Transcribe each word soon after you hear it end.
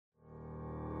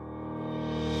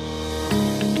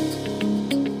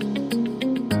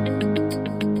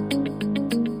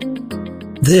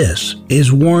This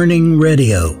is Warning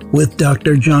Radio with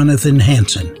Dr. Jonathan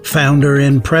Hansen, founder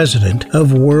and president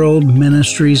of World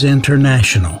Ministries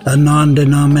International, a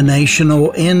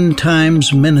non-denominational end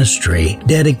times ministry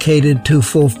dedicated to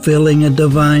fulfilling a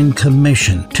divine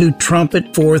commission to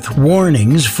trumpet forth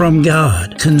warnings from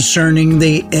God concerning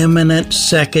the imminent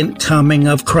second coming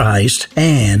of Christ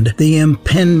and the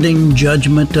impending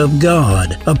judgment of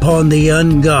God upon the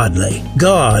ungodly.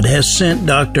 God has sent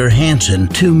Dr. Hansen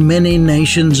to many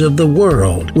nations of the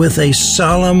world with a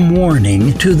solemn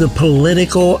warning to the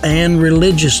political and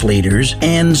religious leaders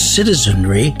and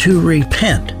citizenry to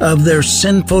repent of their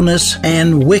sinfulness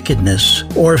and wickedness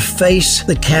or face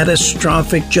the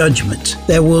catastrophic judgments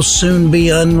that will soon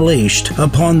be unleashed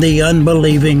upon the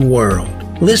unbelieving world.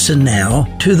 Listen now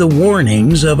to the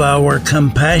warnings of our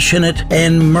compassionate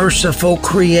and merciful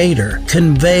Creator,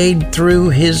 conveyed through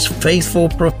His faithful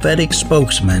prophetic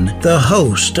spokesman, the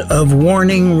host of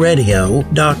Warning Radio,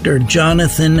 Dr.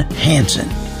 Jonathan Hansen.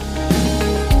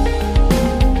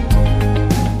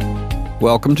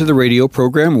 Welcome to the radio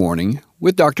program Warning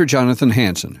with Dr. Jonathan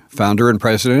Hansen, founder and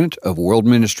president of World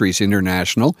Ministries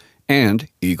International and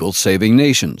Eagles Saving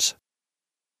Nations.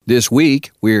 This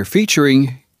week, we're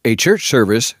featuring a church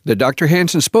service that Dr.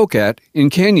 Hansen spoke at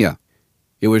in Kenya.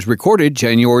 It was recorded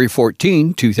January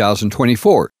 14,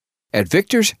 2024, at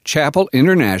Victor's Chapel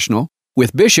International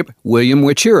with Bishop William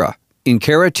Wachira in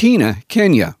Karatina,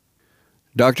 Kenya.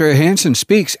 Dr. Hansen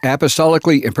speaks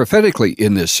apostolically and prophetically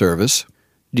in this service,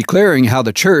 declaring how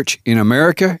the church in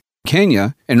America,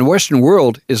 Kenya, and the Western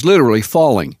world is literally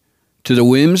falling to the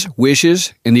whims,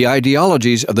 wishes, and the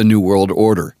ideologies of the New World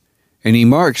Order. And he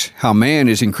marks how man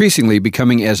is increasingly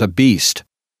becoming as a beast,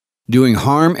 doing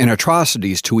harm and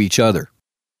atrocities to each other.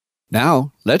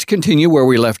 Now, let's continue where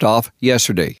we left off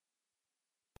yesterday.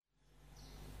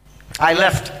 I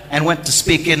left and went to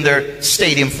speak in their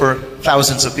stadium for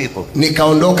thousands of people.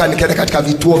 Nikaondoka nikaenda katika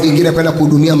vituo vingine kwenda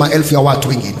kuhudumia maelfu ya watu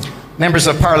wengine. Members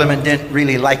of parliament didn't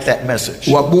really like that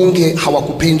message. Wabunge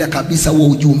hawakupenda kabisa huo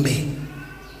ujumbe.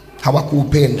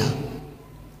 Hawakuupenda.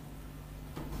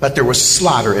 But there was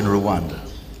slaughter in Rwanda.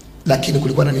 Lakini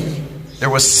kulikuwa na nini?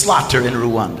 There was slaughter in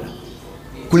Rwanda.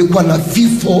 Kulikuwa na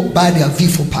vifo baada ya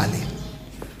vifo pale.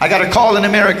 I got a call in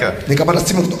America. Nikapata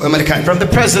simu kutoka Marekani. From the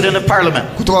president of parliament.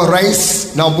 Kutoka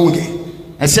rais na wabunge.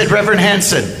 I said, Reverend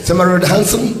Hansen. Sema Reverend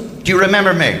Hansen. Do you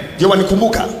remember me? Je,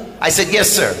 wanikumbuka? I said, yes,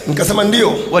 sir. Nikasema ndio.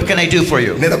 What can I do for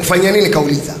you? Naweza kufanyia nini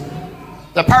kauliza?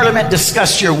 The parliament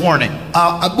discussed your warning.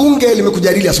 Bunge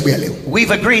limekujadili asubuhi ya leo.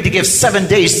 We've agreed to give 7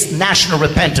 days national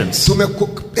repentance.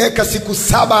 Tumeweka siku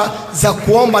 7 za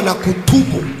kuomba na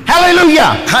kutubu.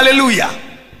 Hallelujah. Hallelujah.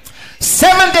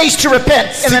 7 days to repent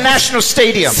in the national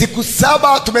stadium. Siku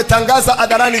 7 tumetangaza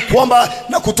hadharani kuomba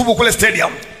na kutubu kule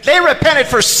stadium. They repented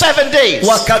for 7 days.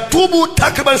 Wakatubu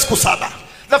takriban siku 7.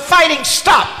 The fighting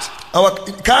stopped.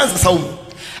 Kaanza saumu.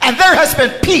 And there has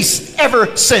been peace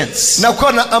ever since. Na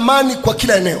kuwa na amani kwa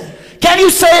kila eneo. Can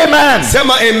you say amen?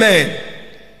 Sema amen.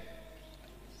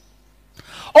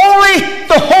 Only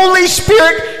the Holy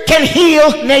Spirit can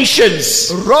heal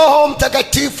nations. Roho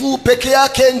Mtakatifu peke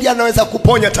yake ndiye anaweza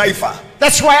kuponya taifa.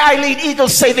 That's why I lead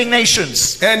Eagles Saving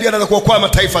Nations. Ndiye anaweza kuokoa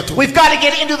mataifa tu. We've got to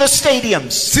get into the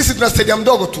stadiums. Sisi tuna stadium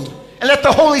ndogo tu. And let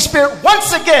the Holy Spirit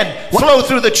once again flow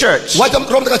through the church. Wacha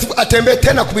Roho Mtakatifu atembee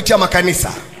tena kupitia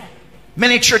makanisa.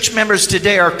 Many church members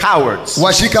today are cowards.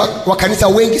 Washirika wa kanisa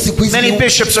wengi siku hizi many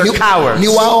bishops are cowards. Ni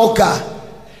waoga.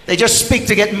 They just speak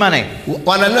to get money.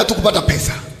 Wananena tu kupata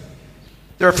pesa.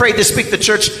 They're afraid to speak to the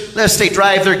church lest they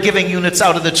drive their giving units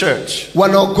out of the church.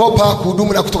 Wanaogopa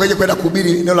kuhudumu na kutoka nje kwenda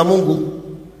kuhubiri neno la Mungu.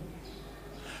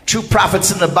 True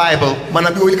prophets in the Bible,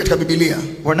 manabii wawili katika Biblia,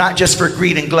 were not just for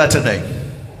greed and gluttony.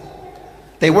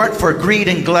 They weren't for greed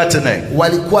and gluttony.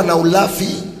 Walikuwa na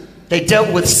ulafi. They dealt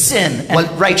with sin and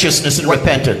righteousness and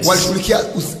repentance. Walishughulikia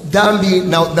dhambi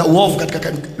na uovu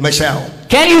katika maisha yao.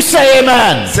 Can you say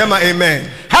amen? Sema amen.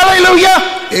 Hallelujah.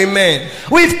 Amen.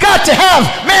 We've got to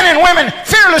have men and women,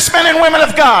 fearless men and women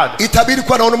of God. Itabidi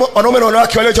kuwa na wanaume na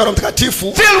wanawake waliojaa Roho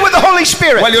Mtakatifu. Filled with the Holy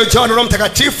Spirit. Waliojaa Roho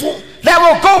Mtakatifu. That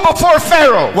will go before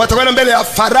Pharaoh. Watakwenda mbele ya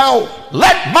Farao.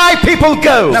 Let my people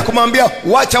go. Na kumwambia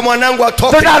wacha mwanangu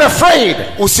atoke. They're not afraid.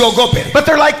 Usiogope. But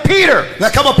they're like Peter. Na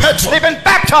kama Petro. They've been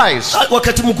baptized.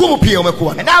 Wakati mgumu pia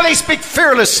umekuwa. And now they speak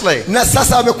fearlessly. Na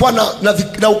sasa wamekuwa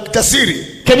na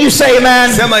ujasiri. Can you say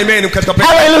amen? Sema amen katika Petro.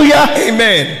 Hallelujah.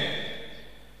 Amen.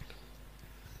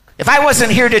 If I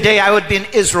wasn't here today, I would be in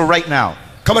Israel right now.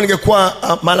 Kama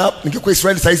ningekuwa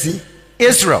Israeli saizi.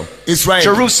 Israel.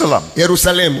 Jerusalem.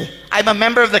 Yerusalemu. I'm a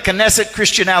member of the Knesset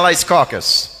Christian Allies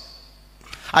Caucus.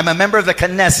 I'm a member of the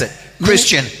Knesset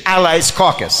Christian Allies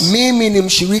Caucus. Mimi ni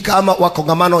mshirika ama wa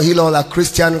kongamano hilo la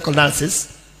Christian Conference.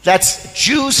 That's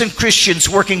Jews and Christians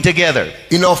working together.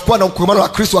 Inaokuwa na kongamano wa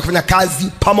Kristo wakifanya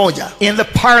kazi pamoja. In the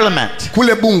parliament.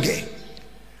 Kule bunge.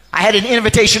 I had an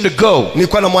invitation to go.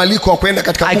 Nilikuwa na mwaliko wa kwenda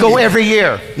katika bunge. I go every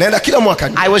year. Naenda kila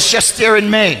mwaka. I was just there in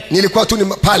May. Nilikuwa tu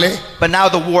pale. But now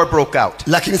the war broke out.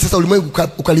 Lakini sasa ulimwengu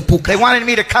ukalipuka. They wanted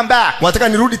me to come back. Wanataka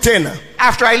nirudi tena.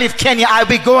 After I leave Kenya, I'll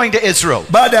be going to Israel.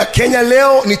 Baada ya Kenya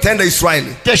leo nitaenda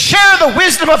Israeli. To share the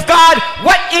wisdom of God.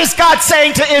 What is God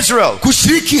saying to Israel?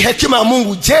 Kushiriki hekima ya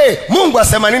Mungu. Je, Mungu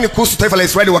asema nini kuhusu taifa la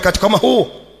Israeli wakati kama huu?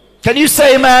 Can you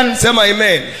say amen? Sema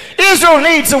amen. Israel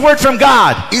needs a word from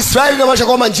God. Israeli inamaanisha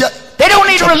kwamba njia. They don't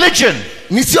need religion.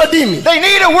 Ni sio dini. They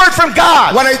need a word from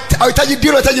God. Wanahitaji dini,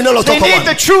 wanahitaji neno la kutoka kwa Mungu.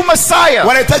 They need the true Messiah.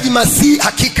 Wanahitaji Masihi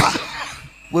hakika.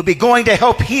 We'll be going to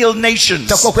help heal nations.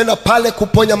 Tutakuwa kwenda pale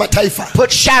kuponya mataifa.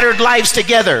 Put shattered lives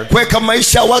together. Kuweka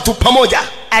maisha ya watu pamoja.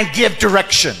 And give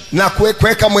direction. Na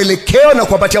kuweka mwelekeo na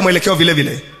kuwapatia mwelekeo vile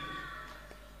vile.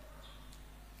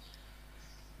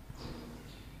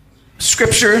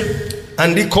 Scripture.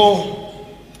 Andiko.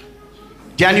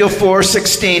 Daniel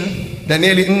 4:16.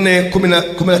 Danieli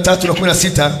 4:13 na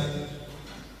 16.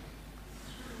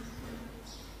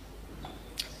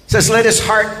 Says, let his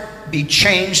heart be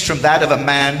changed from that of a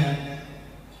man.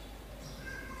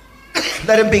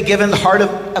 Let him be given the heart of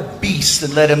a beast,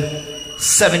 and let him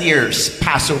 7 years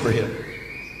pass over him.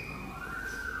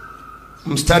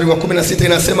 Mstari wa 16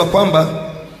 inasema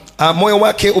kwamba moyo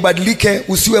wake ubadilike,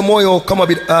 usiwe moyo kama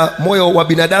moyo wa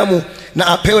binadamu, na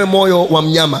apewe moyo wa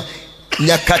mnyama.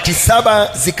 Nyakati 7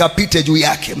 zikapite juu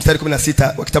yake. Mstari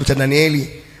 16 wa kitabu cha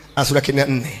Danieli sura ya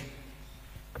 4.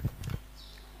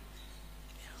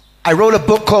 I wrote a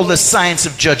book called The Science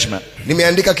of Judgment.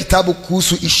 Nimeandika kitabu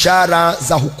kuhusu ishara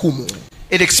za hukumu.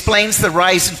 It explains the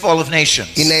rise and fall of nations.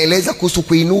 Inaeleza kuhusu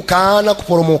kuinuka na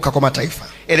kuporomoka kwa mataifa.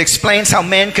 It explains how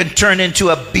men can turn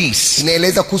into a beast.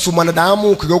 Inaeleza kuhusu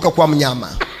mwanadamu kugeuka kwa mnyama.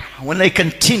 When they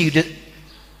continue to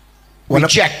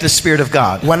reject the Spirit of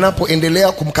God.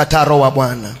 Wanapoendelea kumkataa Roho wa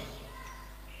Bwana.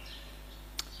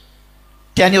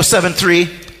 Daniel 7:3.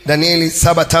 Danieli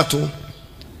 7:3.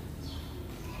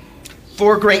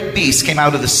 4 great beasts came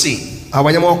out of the sea.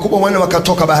 Wanyama wakubwa wanne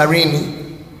wakatoka baharini.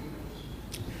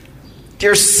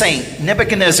 Dear saint,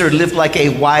 Nebuchadnezzar lived like a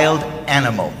wild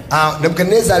animal.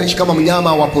 Nebuchadnezzar aliishi kama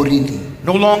mnyama wa porini.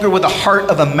 No longer with the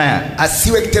heart of a man.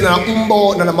 Asiwe tena na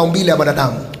umbo na maumbile ya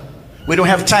binadamu. We don't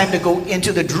have time to go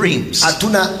into the dreams.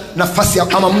 Hatuna nafasi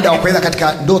ama muda wa kwenda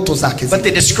katika ndoto zake. But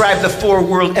they describe the 4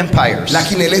 world empires.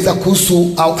 Lakini eleza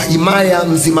kuhusu himaya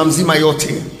mzima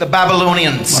yote. The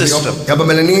Babylonian system. Ya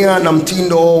Babilonia na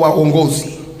mtindo wa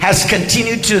uongozi. Has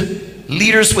continued to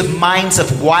leaders with minds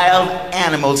of wild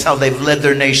animals, how they've led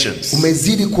their nations.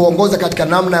 Umezidi kuongoza katika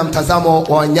namna ya mtazamo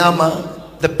wa wanyama.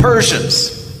 The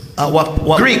Persians.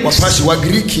 Greeks,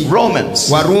 Wagriki, Romans,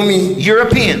 Warumi,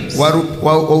 Europeans,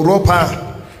 wa Europa,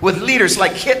 with leaders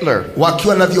like Hitler,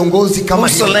 wakiwa na viongozi kama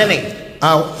Mussolini,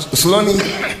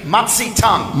 Mao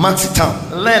Zedong,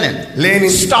 Lenin,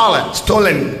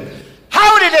 Stalin.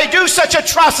 How did they do such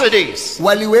atrocities?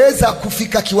 Waliweza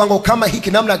kufika kiwango kama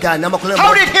hiki namna gani?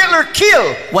 How did Hitler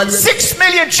kill 6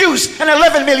 million Jews and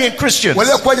 11 million Christians?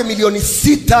 Waliwakuja milioni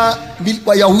 6,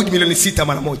 Wayahudi milioni 6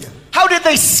 mara moja. How did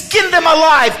they skin them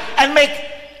alive and make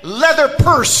leather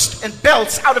purse and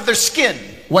belts out of their skin?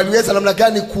 Waliweza namna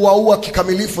gani kuwaua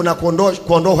kikamilifu na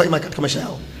kuondoa uhai katika maisha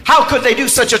yao? How could they do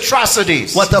such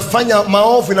atrocities? Watafanya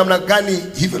maovu namna gani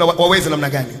hivyo na waweze namna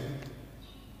gani?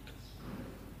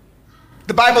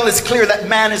 The Bible is clear that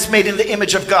man is made in the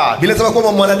image of God. Biblia inasema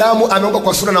kwamba mwanadamu ameumbwa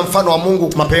kwa sura na mfano wa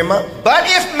Mungu mapema. But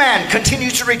if man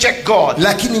continues to reject God,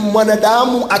 lakini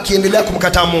mwanadamu akiendelea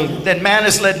kumkataa Mungu, then man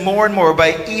is led more and more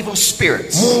by evil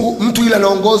spirits. Mtu yule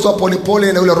anaongozwa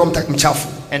polepole na yule roho mchafu.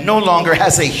 And no longer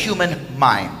has a human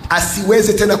mind.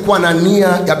 Asiweze tena kuwa na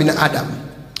nia ya binadamu.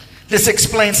 This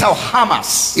explains how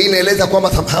Hamas inaeleza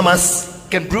kwamba Hamas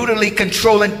can brutally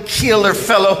control and kill their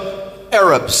fellow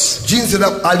Arabs. Jinsi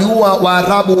aliua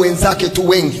Waarabu wenzake tu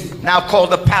wengi. Now called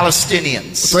the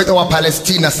Palestinians. Tunaita wa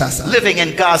Palestina sasa. Living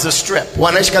in Gaza Strip.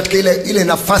 Wanaishi katika ile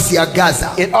nafasi ya Gaza.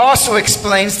 It also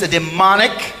explains the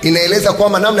demonic, inaeleza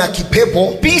kwamba namna ya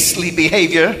kipepo, beastly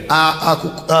behavior,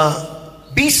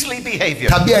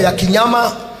 tabia ya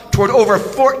kinyama toward over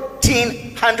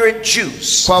 1,400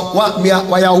 Jews. Kwa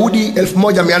Wayahudi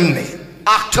 1400.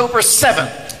 October 7th.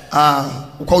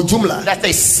 Kwa ujumla, that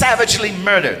they savagely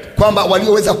murdered, kwamba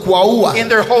walioweza kuwaua in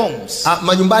their homes,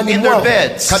 majumbani mwao,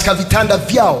 katika vitanda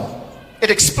vyao. It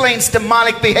explains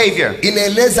demonic behavior.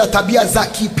 Inaeleza tabia za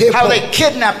kipepo. How they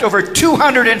kidnapped over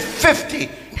 250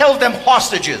 held them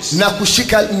hostages. Na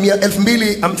kushika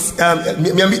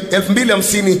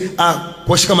 250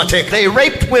 kushika mateka. They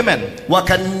raped women.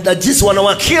 Wakandajisi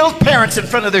wanawake. Killed parents in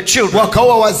front of their children.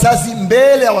 Wakaua wazazi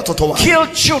mbele ya watoto wao.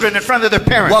 Killed children in front of their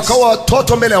parents. Wakaua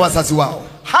watoto mbele ya wazazi wao.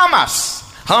 Hamas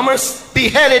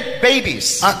beheaded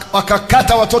babies.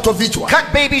 Wakakata watoto vichwa.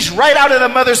 Cut babies right out of the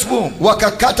mother's womb.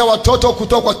 Wakakata watoto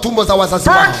kutoka kwa tumbo za wazazi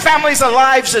wao. Burned families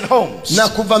alive and homes. Na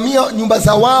kuvamia nyumba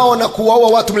za wao na kuwaua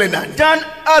watu mle ndani. Done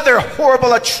other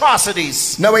horrible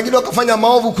atrocities. Na wengine wakafanya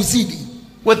maovu kuzidi.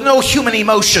 With no human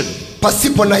emotion.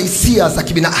 Pasipo na hisia za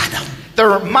kibinadamu.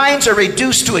 Their minds are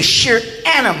reduced to a sheer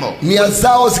animal. Nia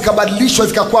zao zikabadilishwa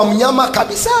zikakuwa mnyama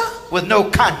kabisa. With no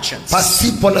conscience.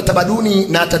 Pasipo na tamaduni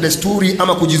na hata desturi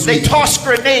ama kujizuia. They toss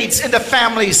grenades into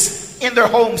families, in their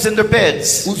homes, in their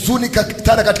beds. Uzuni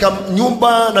kitanda katika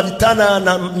nyumba na vitanda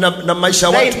na maisha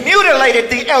ya watu. They mutilated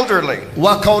the elderly.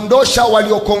 Wakaondosha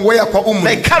waliokongwea kwa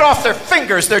umri. They cut off their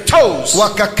fingers, their toes.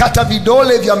 Wakakata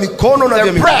vidole vya mikono na vya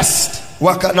miguu. Their breast.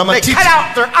 Na matiti. They cut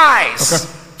out their eyes.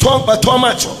 Wakatoa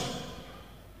macho.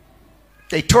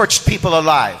 They torched people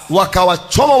alive.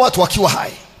 Wakawachoma watu wakiwa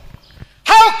hai.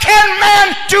 How can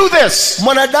man do this?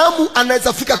 Mwanadamu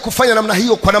anaweza fika kufanya namna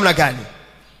hiyo kwa namna gani?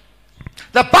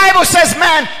 The Bible says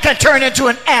man can turn into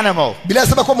an animal. Biblia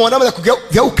inasema kwamba mwanadamu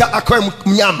kugeuka akawe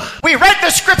mnyama. We read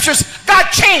the scriptures, God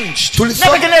changed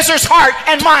Nebuchadnezzar's heart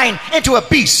and mind into a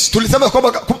beast. Tulisema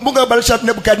kwamba Mungu alibadilisha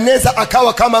Nebukadneza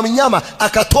akawa kama mnyama,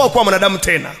 akatoa kwa mwanadamu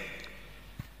tena.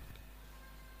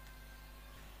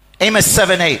 Amos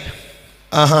 7:8.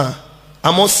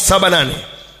 Amos 7:8.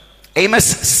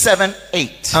 Amos 7:8.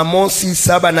 Amos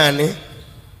 7:8.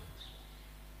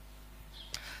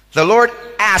 The Lord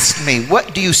asked me,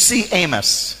 what do you see,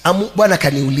 Amos? Bwana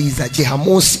kaniuliza, je,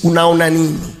 Amos unaona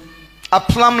nini? A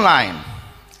plumb line.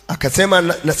 Akasema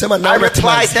nasema I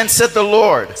replied, then said the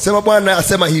Lord. Sema Bwana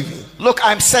asema hivi. Look,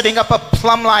 I'm setting up a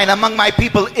plumb line among my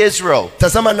people Israel.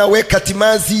 Tazama naweka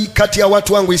timazi kati ya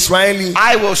watu wangu Israeli.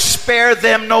 I will spare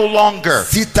them no longer.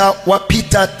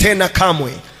 Sitawapita tena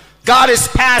kamwe. God is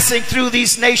passing through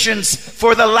these nations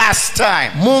for the last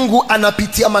time. Mungu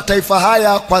anapitia mataifa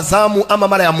haya kwa zamu ama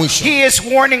mara ya mwisho. He is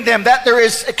warning them that there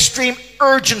is extreme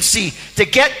urgency to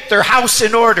get their house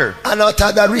in order.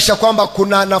 Anawatahadharisha kwamba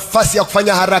kuna nafasi ya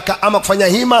kufanya haraka ama kufanya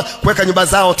hima kuweka nyumba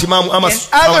zao timamu ama. In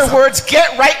other words, get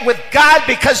right with God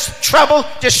because trouble,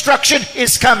 destruction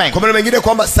is coming. Kwa maana mengine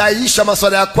kwamba sahihisha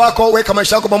masuala ya kwako, weka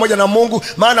maisha yako pamoja na Mungu,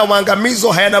 maana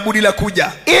maangamizo hayana budi la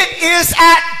kuja. It is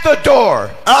at the door.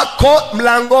 Ako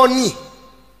mlangoni.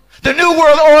 The new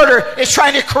world order is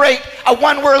trying to create a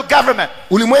one world government.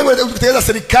 Ulimwengu unataka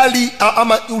serikali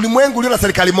ama ulimwengu ulio na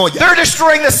serikali moja. They're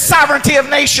destroying the sovereignty of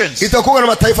nations. Itakuwa na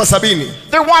mataifa 70.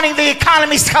 They're wanting the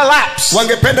economies to collapse.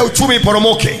 Wangependa uchumi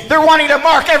iporomoke. They're wanting to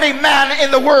mark every man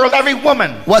in the world, every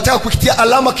woman. Wataka kukitia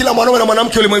alama kila mwanaume na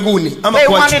mwanamke ulimwenguni ama they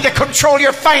wanting to control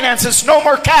your finances, no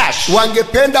more cash.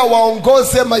 Wangependa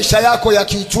waongoze maisha yako ya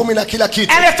kiuchumi na kila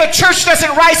kitu. And if the church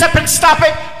doesn't rise up and stop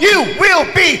it, you will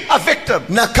be a victim.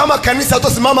 Na kama kanisa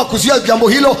hutasimama kuzuia jambo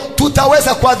hilo,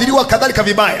 tutaweza kuadhiriwa kadhalika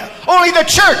vibaya. Only the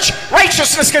church,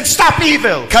 righteousness can stop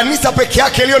evil. Kanisa peke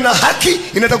yake iliyo na haki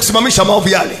inaweza kusimamisha maovu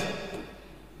yale.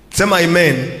 Sema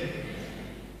amen.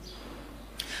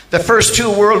 The first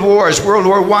two world wars, World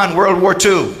War I, World War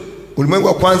II. Ulimwengu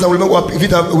wa kwanza, ulimwengu wa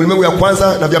vita, ulimwengu ya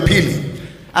kwanza na vya pili.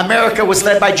 America was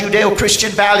led by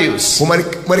Judeo-Christian values.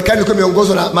 Marekani ilikuwa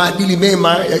imeongozwa na maadili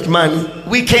mema ya imani.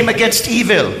 We came against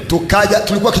evil.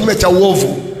 Tulikuwa kinyume cha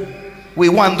uovu. We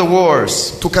won the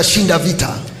wars. Tukashinda vita.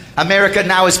 America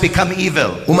now has become evil.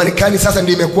 Umarekani sasa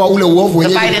ndio imekuwa ule uovu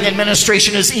wenyewe. The Biden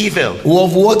administration is evil.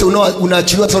 Uovu wote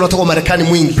unaachiliwa sasa unatoka Marekani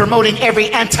mwingi. Promoting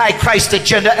every anti-Christ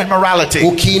agenda and morality.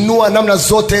 Ukiinua namna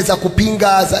zote za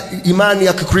kupinga za imani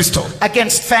ya Kikristo.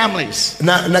 Against families.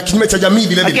 Na kinyume cha jamii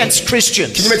vile vile. Against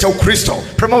Christians. Kinyume cha Ukristo.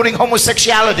 Promoting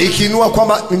homosexuality. Ikiinua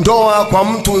kwamba ndoa kwa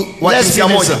mtu wa jinsia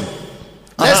moja.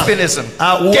 Lesbianism.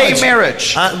 Gay marriage.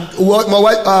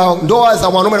 Ndoa za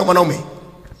wanaume na wanaume.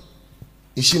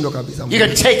 Ishindo kabisa. You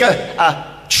can take a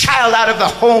child out of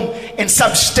the home in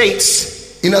some states.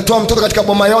 Inatoa mtoto katika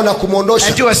boma yao na kumuondosha.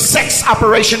 And do a sex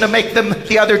operation to make them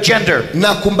the other gender.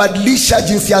 Na kumbadilisha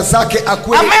jinsia zake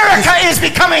akuwe. America is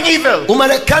becoming evil.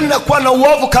 Umarekani inakuwa na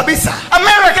uovu kabisa.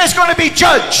 America is going to be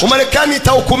judged. Umarekani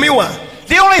itahukumiwa.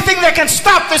 The only thing that can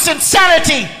stop this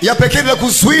insanity ya pekee la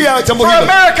kuzuia jambo hilo,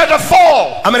 for America to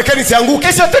fall, Amerikani isianguke,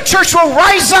 is that the church will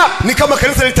rise up. Ni kama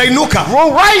kanisa litainuka,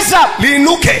 will rise up,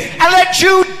 liinuke, and let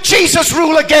Jesus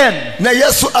rule again. Na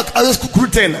Yesu aweze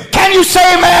kurudi tena. Can you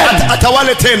say amen?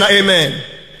 Atawale tena, amen.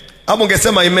 Hapo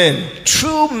ungesema amen.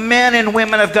 True men and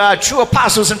women of God, true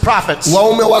apostles and prophets.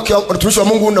 Waume wake watumishi wa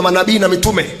Mungu na manabii na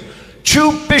mitume.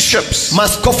 true bishops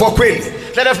maaskofu wa kweli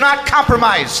that have not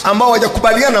compromised, ambao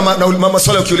hawajakubaliana na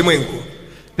masuala ya kiulimwengu,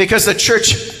 because the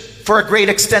church for a great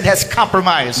extent has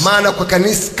compromised. maana kwa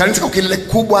kanisa kwa kilele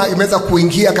kubwa imeweza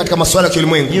kuingia katika masuala ya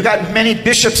kiulimwengu. You got many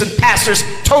bishops and pastors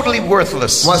totally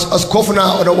worthless, Maaskofu na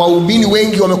waumini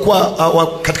wengi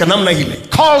wamekuwa katika namna ile,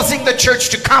 causing the church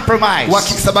to compromise,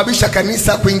 wakisababisha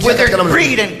kanisa kuingia with katika their namna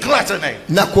greed and gluttony.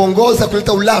 na kuongoza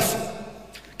kuleta ulafi.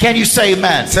 Can you say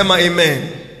amen? Sema amen.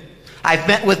 I've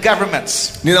met with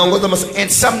governments Ninaongoza in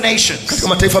some nations. katika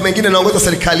mataifa mengine, naongoza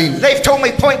serikalini. They've told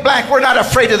me point blank, we're not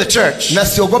afraid of the church. Na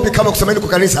siogopi kama kusemeni kwa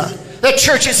kanisa. The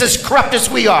church is as corrupt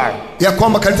as we are. Ya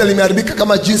kwamba kanisa limeharibika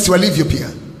kama jinsi walivyo pia.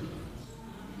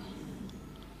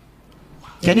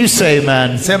 Can you say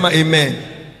amen? Sema amen.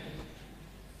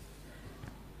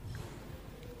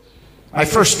 My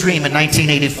first dream in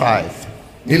 1985.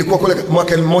 Nilikuwa kule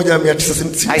mwaka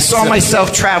 1960. I saw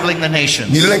myself traveling the nations.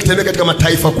 Niliona nikitembea katika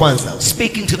mataifa kwanza.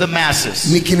 Speaking to the masses.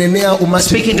 Nikinenea umati.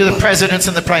 Speaking to the presidents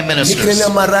and the prime ministers. Nikinenea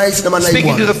marais na manaibu.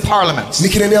 Speaking to the parliaments.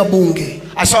 Nikinenea bunge.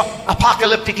 I saw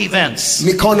apocalyptic events.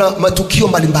 Nikaona matukio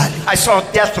mbalimbali. I saw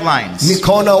death lines.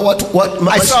 Nikaona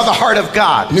I saw the heart of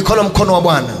God. Nikaona mkono wa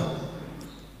Bwana.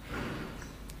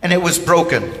 And it was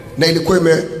broken. Na ilikuwa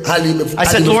I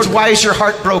said, Lord, why is your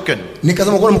heart broken?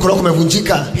 Nikasema kwa mkono wako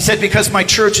umevunjika. He said, because my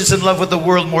church is in love with the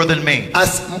world more than me.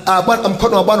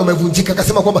 Mkono wa Bwana umevunjika.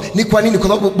 Akasema kwamba ni kwa nini? Kwa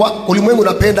sababu ulimwengu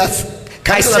unapenda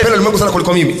kanisa, unapenda ulimwengu sana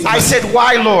kuliko mimi. I said,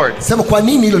 why, Lord? Sema kwa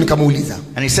nini hilo? Nikamuuliza.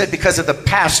 And he said, because of the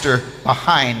pastor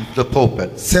behind the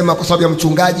pulpit. Sema kwa sababu ya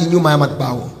mchungaji nyuma ya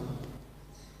madhabahu.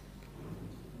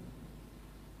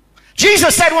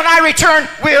 Jesus said, when I return,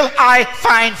 will I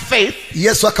find faith?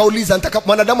 Yesu akauliza,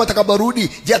 mwanadamu atakaporudi,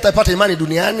 je, atapata imani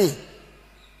duniani?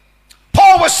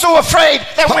 Paul was so afraid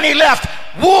that when he left,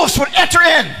 wolves would enter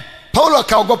in. Paulo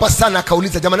akaogopa sana,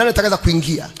 akauliza, jamani, nani atakaweza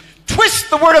kuingia? Twist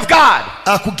the word of God.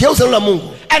 Kugeuza neno la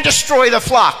Mungu. And destroy the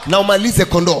flock. Na umalize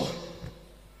kondoo.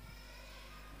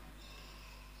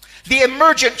 The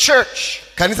emergent church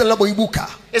kanisa linapoibuka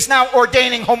is now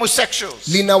ordaining homosexuals.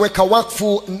 Linaweka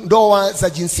wakfu ndoa za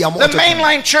jinsia moja. The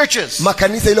mainline churches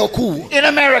makanisa ile kuu in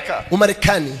America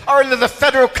Umarekani are under the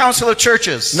Federal Council of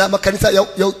Churches. Na makanisa ya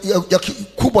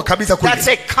kubwa kabisa kule. That's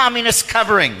a communist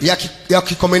covering. Ya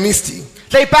kikomunisti.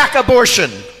 They back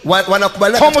abortion,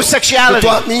 homosexuality,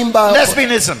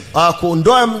 lesbianism,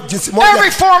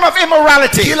 every form of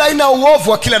immorality. Kila aina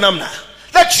uovu wa kila namna.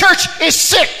 The church is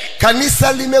sick.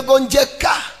 Kanisa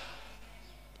limegonjeka.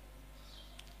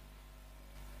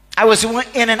 I was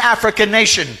in an African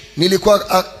nation. Nilikuwa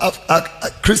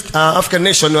African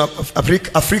nation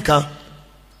Africa.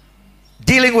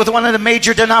 Dealing with one of the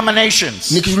major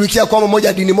denominations. Nikishughulikia kwa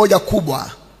moja dini moja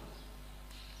kubwa.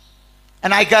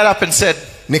 And I got up and said,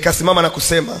 nikasimama na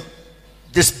kusema,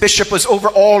 this bishop was over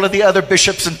all of the other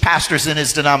bishops and pastors in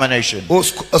his denomination.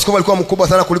 Askofu alikuwa mkubwa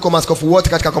sana kuliko maaskofu wote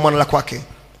katika komando la kwake.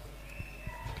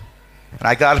 And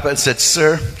I got up and said,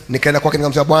 sir, nikaenda kwake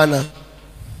nikamwambia, bwana,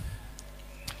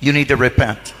 you need to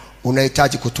repent.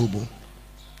 Unahitaji kutubu.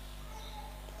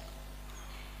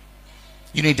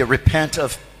 You need to repent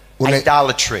of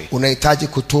idolatry. Unahitaji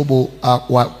kutubu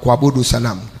kuabudu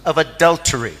sanamu. Of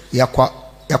adultery.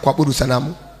 Ya kuabudu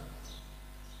sanamu.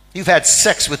 You've had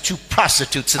sex with 2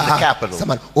 prostitutes in the capital.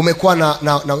 Samahani, umekuwa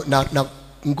na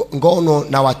ngono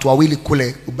na watu wawili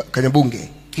kule kwenye bunge.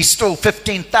 He stole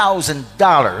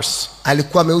 $15,000.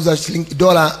 Alikuwa ameuza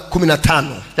dola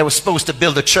 15. That was supposed to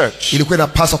build a church. Ilikuwa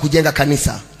inapaswa kujenga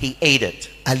kanisa. He ate it.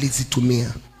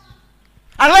 Alizitumia.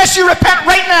 Unless you repent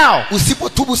right now.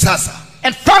 Usipotubu sasa.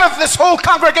 In front of this whole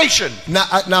congregation.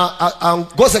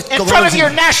 In front of your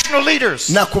national leaders.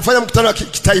 Na kufanya mkutano wa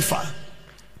kitaifa.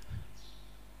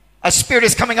 A spirit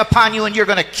is coming upon you and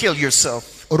you're going to kill yourself.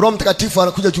 Roho Mtakatifu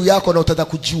anakuja juu yako na utaanza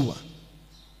kujua.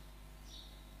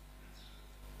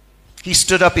 He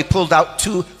stood up, he pulled out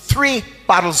 3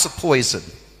 bottles of poison.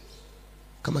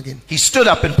 Come again. He stood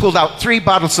up and pulled out 3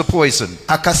 bottles of poison.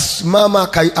 Akasimama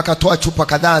akatoa chupa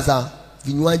kadhaa za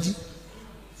vinywaji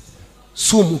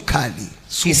sumu kali.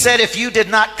 He said, if you did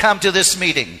not come to this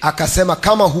meeting, akasema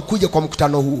kama hukuja kwa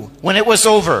mkutano huu, when it was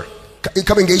over,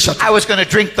 kama ingeisha, I was going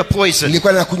to drink the poison.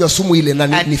 Nilikuwa nakunywa sumu ile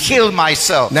and kill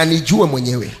myself. Na nijue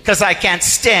mwenyewe. Because I can't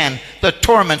stand the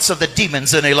torments of the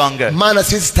demons any longer. Maana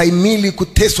siwezi stahimili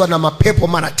kuteswa na mapepo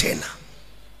mara tena.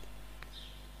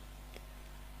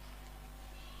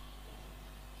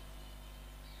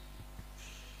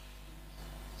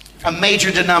 A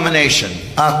major denomination.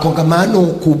 Kongamano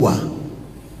kubwa.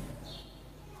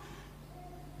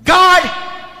 God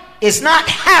is not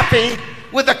happy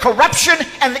with the corruption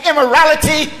and the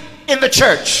immorality in the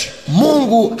church.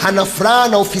 Mungu hana furaha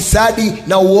na ufisadi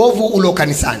na uovu ulio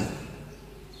kanisani.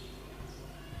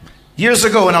 Years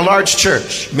ago in a large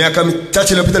church, Miaka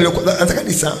michache iliyopita nilipoanza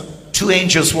kanisa, 2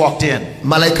 angels walked in.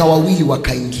 malaika wawili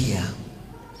wakaingia.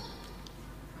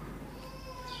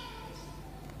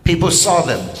 People saw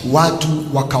them. Watu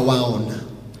wakawaona.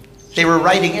 They were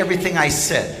writing everything I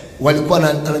said. Walikuwa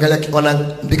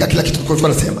wanaandika kila kitu tulikuwa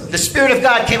tunasema. The Spirit of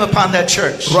God came upon that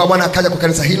church. Roho wa Bwana akaja kwa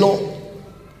kanisa hilo.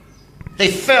 They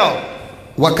fell.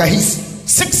 Wakahisi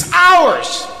 6 hours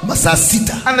masaa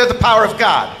 6 under the power of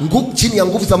God. Chini ya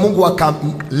nguvu za Mungu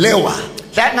wakalewa.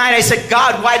 That night I said,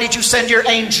 God, why did you send your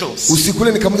angels? Usiku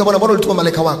ule nikamuuliza Bwana, mbona ulituma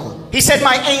malaika wako? He said,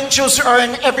 my angels are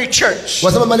in every church.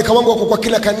 Wasema malaika wangu wako kwa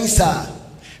kila kanisa.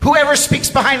 Whoever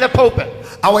speaks behind the pulpit.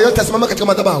 Awa yote asimama katika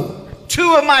madhabahu.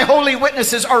 2 of my holy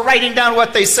witnesses are writing down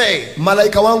what they say.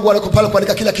 Malaika wangu wako pale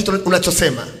kuandika kila kitu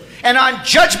unachosema. And on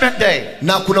judgment day,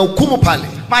 na kuna hukumu pale.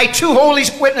 My 2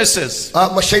 holy witnesses,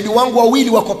 mashahidi wangu wawili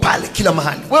wako pale kila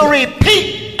mahali. Will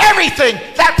repeat everything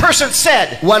that person said.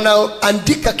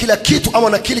 Wanaandika kila kitu ama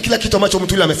wanakili kila kitu ambacho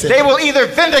mtu yule amesema. They will either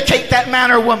vindicate that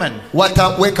man or woman.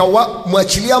 Wataweka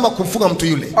mwachilia ama kumfunga mtu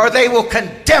yule. Or they will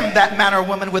condemn that man or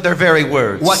woman with their very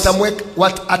words.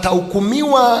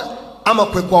 Atahukumiwa ama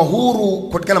kuwekwa huru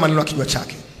kutokana na maneno ya kinywa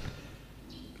chake.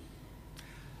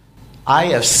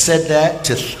 I have said that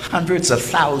to hundreds of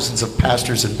thousands of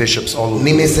pastors and bishops all over.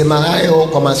 Nimesema hayo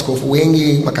kwa maaskofu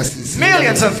wengi, makasisi.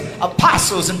 Millions of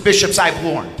apostles and bishops I've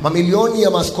warned. Mamilioni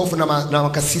ya maaskofu na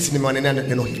makasisi nimewanenea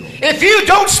neno hilo. If you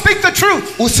don't speak the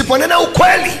truth, usiponena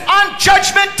ukweli, on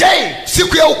judgment day,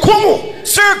 siku ya hukumu,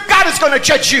 sir, God is going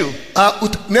to judge you.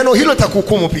 Neno hilo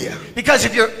litakuhukumu pia. Because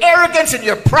of your arrogance and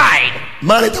your pride.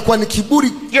 Maana itakuwa ni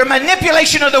kiburi. Your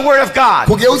manipulation of the word of God.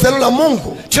 Kugeuza neno la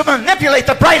Mungu. To manipulate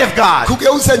the bride of God.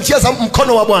 Kugeuza njia za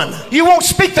mkono wa Bwana. You won't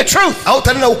speak the truth.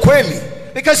 Hautanena ukweli.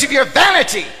 Because of your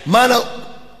vanity. Maana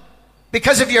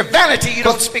because of your vanity you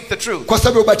don't speak the truth. Kwa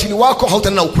sababu ubatili wako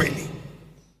hautanena ukweli.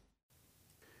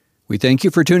 We thank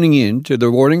you for tuning in to the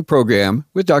Warning Program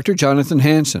with Dr. Jonathan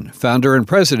Hansen, founder and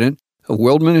president of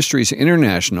World Ministries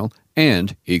International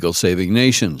and Eagle Saving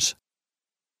Nations.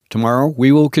 Tomorrow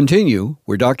we will continue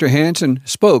where Dr. Hansen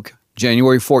spoke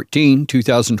January 14,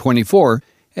 2024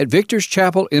 at Victor's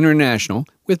Chapel International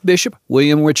with Bishop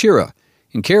William Wachira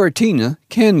in Karatina,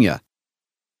 Kenya.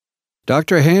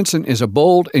 Dr. Hansen is a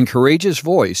bold and courageous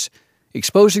voice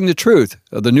exposing the truth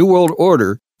of the New World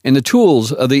Order and the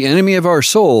tools of the enemy of our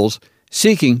souls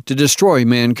seeking to destroy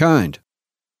mankind,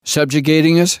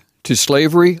 subjugating us to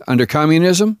slavery under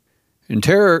communism and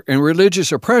terror and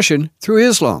religious oppression through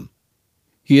Islam.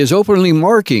 He is openly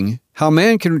marking how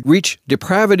man can reach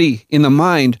depravity in the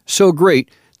mind so great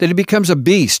that he becomes a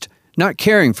beast, not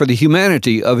caring for the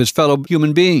humanity of his fellow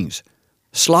human beings,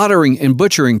 slaughtering and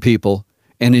butchering people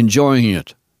and enjoying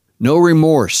it. No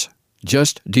remorse,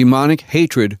 just demonic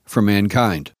hatred for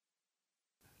mankind.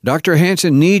 Dr.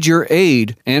 Hansen needs your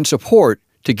aid and support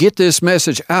to get this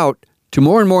message out to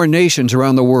more and more nations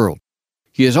around the world.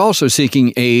 He is also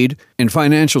seeking aid and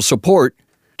financial support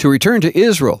to return to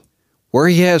Israel, where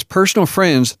he has personal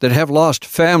friends that have lost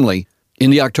family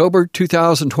in the October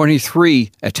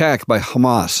 2023 attack by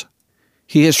Hamas.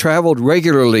 He has traveled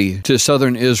regularly to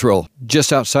southern Israel,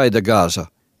 just outside the Gaza,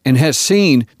 and has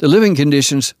seen the living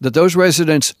conditions that those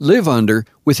residents live under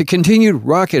with the continued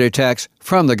rocket attacks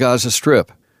from the Gaza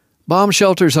Strip. Bomb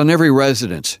shelters on every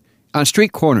residence, on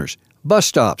street corners, bus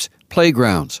stops,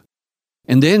 playgrounds.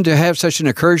 And then to have such an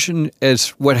incursion as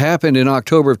what happened in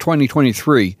October of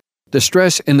 2023, the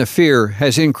stress and the fear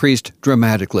has increased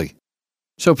dramatically.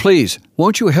 So please,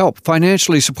 won't you help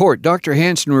financially support Dr.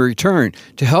 Hansen return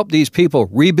to help these people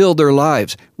rebuild their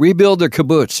lives, rebuild their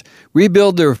kibbutz,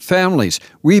 rebuild their families,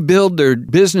 rebuild their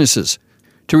businesses,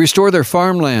 to restore their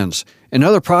farmlands and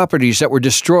other properties that were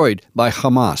destroyed by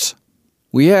Hamas.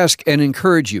 We ask and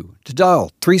encourage you to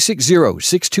dial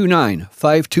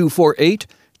 360-629-5248,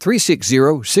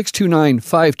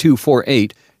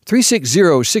 360-629-5248,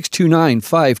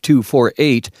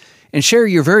 360-629-5248, and share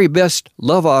your very best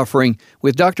love offering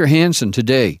with Dr. Hansen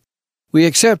today. We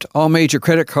accept all major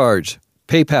credit cards,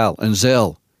 PayPal, and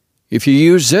Zelle. If you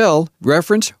use Zelle,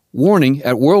 reference warning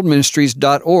at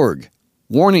worldministries.org,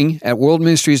 warning at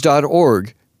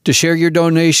worldministries.org, to share your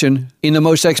donation in the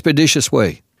most expeditious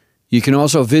way. You can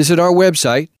also visit our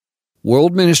website,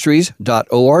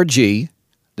 worldministries.org,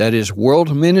 that is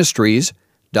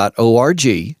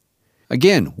worldministries.org.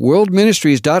 Again,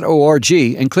 worldministries.org,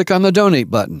 and click on the donate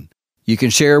button. You can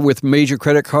share with major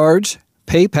credit cards,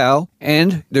 PayPal,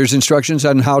 and there's instructions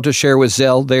on how to share with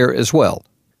Zelle there as well.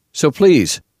 So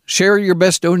please, share your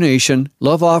best donation,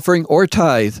 love offering, or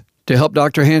tithe to help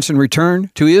Dr. Hansen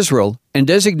return to Israel and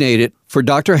designate it for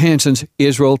Dr. Hansen's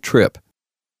Israel trip.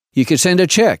 You can send a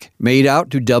check made out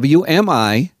to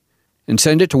WMI, and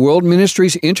send it to World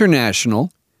Ministries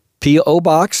International, P.O.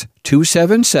 Box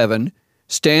 277,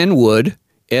 Stanwood,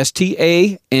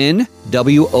 Stanwood,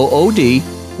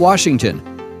 Washington,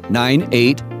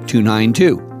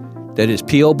 98292. That is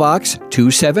P.O. Box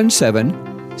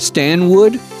 277,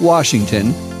 Stanwood,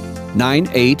 Washington,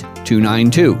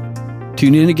 98292.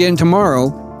 Tune in again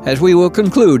tomorrow as we will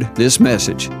conclude this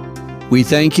message. We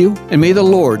thank you, and may the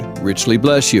Lord richly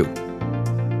bless you.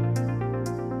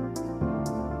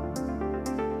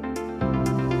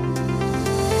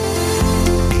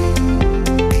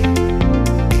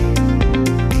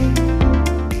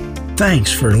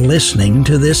 Thanks for listening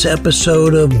to this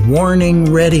episode of Warning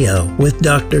Radio with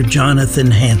Dr. Jonathan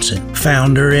Hansen,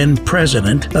 founder and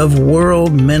president of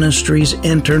World Ministries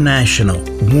International.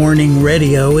 Warning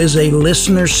Radio is a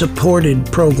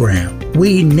listener-supported program.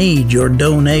 We need your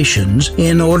donations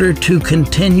in order to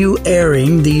continue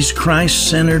airing these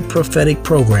Christ-centered prophetic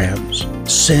programs.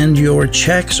 Send your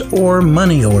checks or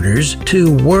money orders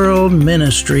to World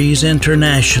Ministries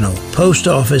International, Post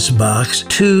Office Box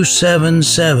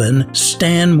 277,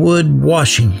 Stanwood,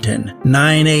 Washington,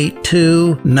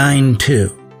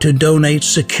 98292. To donate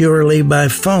securely by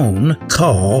phone,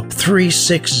 call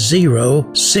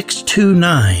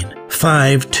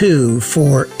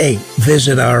 360-629-5248.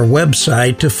 Visit our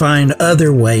website to find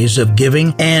other ways of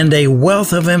giving and a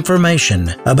wealth of information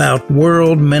about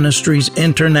World Ministries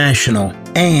International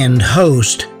and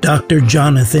host Dr.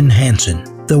 Jonathan Hansen.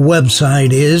 The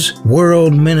website is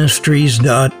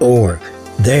worldministries.org.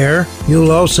 There,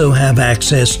 you'll also have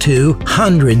access to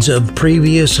hundreds of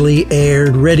previously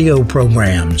aired radio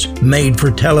programs, made for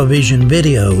television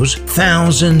videos,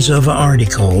 thousands of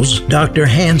articles, Dr.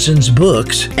 Hansen's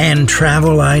books, and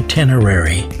travel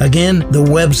itinerary. Again, the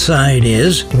website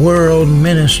is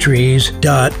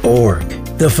worldministries.org.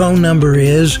 The phone number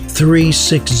is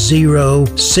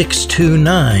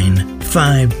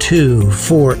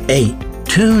 360-629-5248.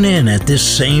 Tune in at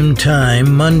this same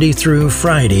time, Monday through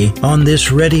Friday, on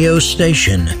this radio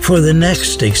station for the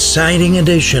next exciting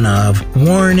edition of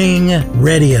Warning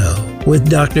Radio with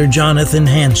Dr. Jonathan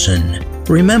Hansen.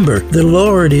 Remember, the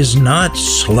Lord is not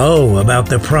slow about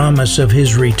the promise of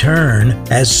His return,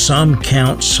 as some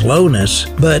count slowness,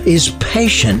 but is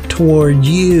patient toward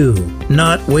you,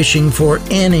 not wishing for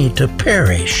any to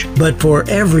perish, but for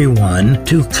everyone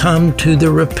to come to the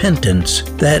repentance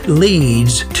that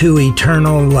leads to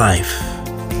eternal life.